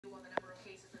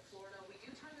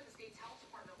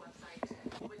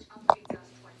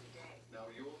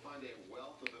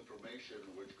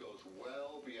which goes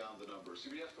well beyond the numbers.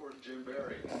 CBS 4's Jim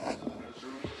Barry.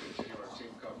 Newsroom will continue our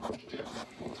team coverage. Jim?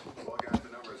 Well, guys, the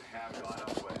numbers have gone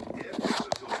up, but if there's a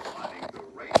silver lining, the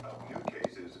rate of new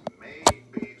cases may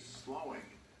be slowing.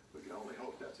 We can only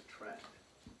hope that's a trend.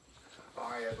 All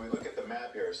right, as we look at the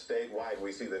map here, statewide,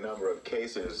 we see the number of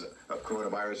cases of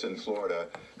coronavirus in Florida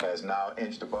has now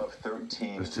inched above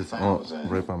 13,000. It's just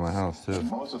right by my house, too.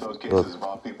 Most of those cases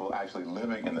involve people actually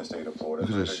living in the state of Florida.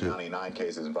 Look at this shit. 99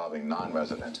 cases involving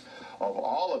non-residents. Of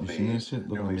all of these,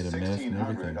 nearly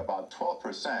 1,600, about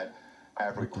 12%,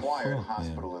 have required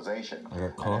hospitalization. I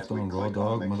got coughed on raw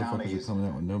dog. Motherfuckers are coming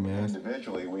out with no mask.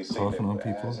 Individually, we see coughing on that,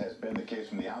 people. as has been the case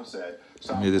from the outset,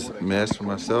 I need this mask for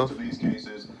myself. these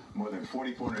cases, more than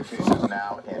 4,400 cases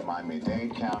now in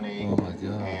Miami-Dade County, Oh my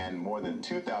God. and more than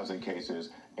 2,000 cases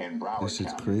in Broward This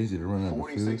shit's County. crazy to run out of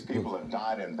 46 food. people have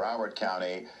died in Broward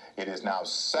County. It is now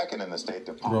second in the state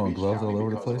to Palm Throwing Beach gloves County all over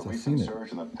the because of place. a I've seen recent it.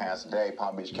 surge in the past day.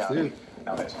 Palm Beach see County it?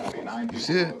 now has 49 people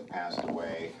see who it? have passed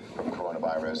away from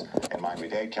coronavirus. In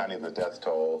Miami-Dade County, the death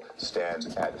toll stands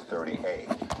at 38.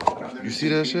 Another You see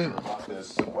that feature shit? about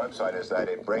this website is that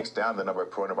it breaks down the number of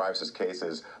coronavirus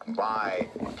cases by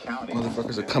county.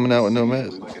 Motherfuckers are coming out with no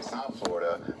mask. We look at South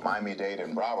Florida, Miami-Dade,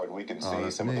 and Broward, we can see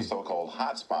that's some of me. the so-called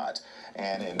hot spots.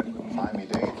 And in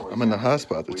Miami-Dade, I'm in the hot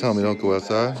spot. They're telling me don't go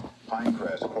outside.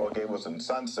 Pinecrest, Coral Gables, and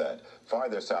Sunset.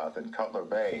 Farther south in Cutler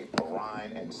Bay,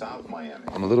 Orion, and South Miami.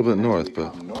 I'm a little bit north, As we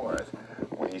but come north,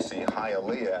 we see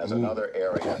Hialeah as another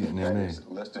area getting near that me. is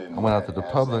listed in I went out to the as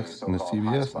a Publix and the so-called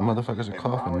CVS. The hotspot. motherfuckers are In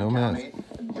coughing, no Broward mask.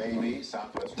 County, Davie,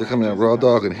 Southwest They're coming out Ranches, raw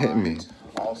dog and Mountain hitting me. Pines,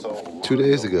 also 2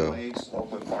 days Roosevelt ago. Lakes,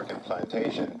 Oakland Park, and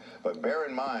Plantation. But bear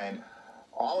in mind,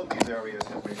 all of these areas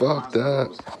have been Fuck that.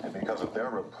 hospitals, and because of their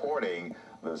reporting,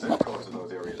 the zip codes of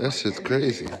those areas That shit's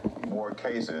crazy. more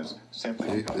cases simply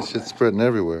See, because this of shit's that. spreading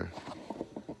everywhere.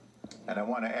 And I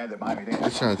want to add that Miami-Dade. They're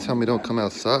trying to tell me don't come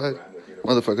outside.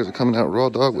 Motherfuckers are coming out raw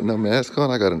dog with no mask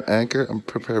on. I got an anchor. I'm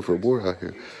prepared for war out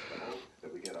here.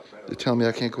 They're telling me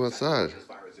I can't go outside.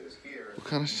 What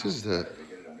kind of shit is that?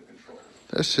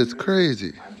 That shit's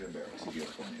crazy.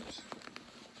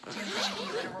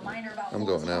 I'm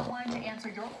going out.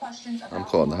 I'm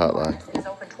calling the hotline. Is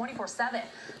open 24/7.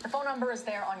 The phone number is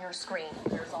there on your screen.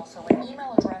 There's also an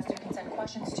email address you can send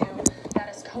questions to. That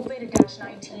is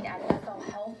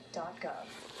covid-19@flhealth.gov.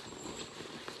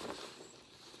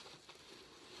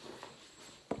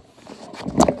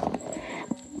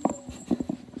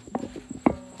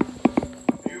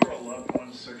 You or a loved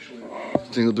one sexually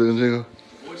Jingle, jingle, jingle.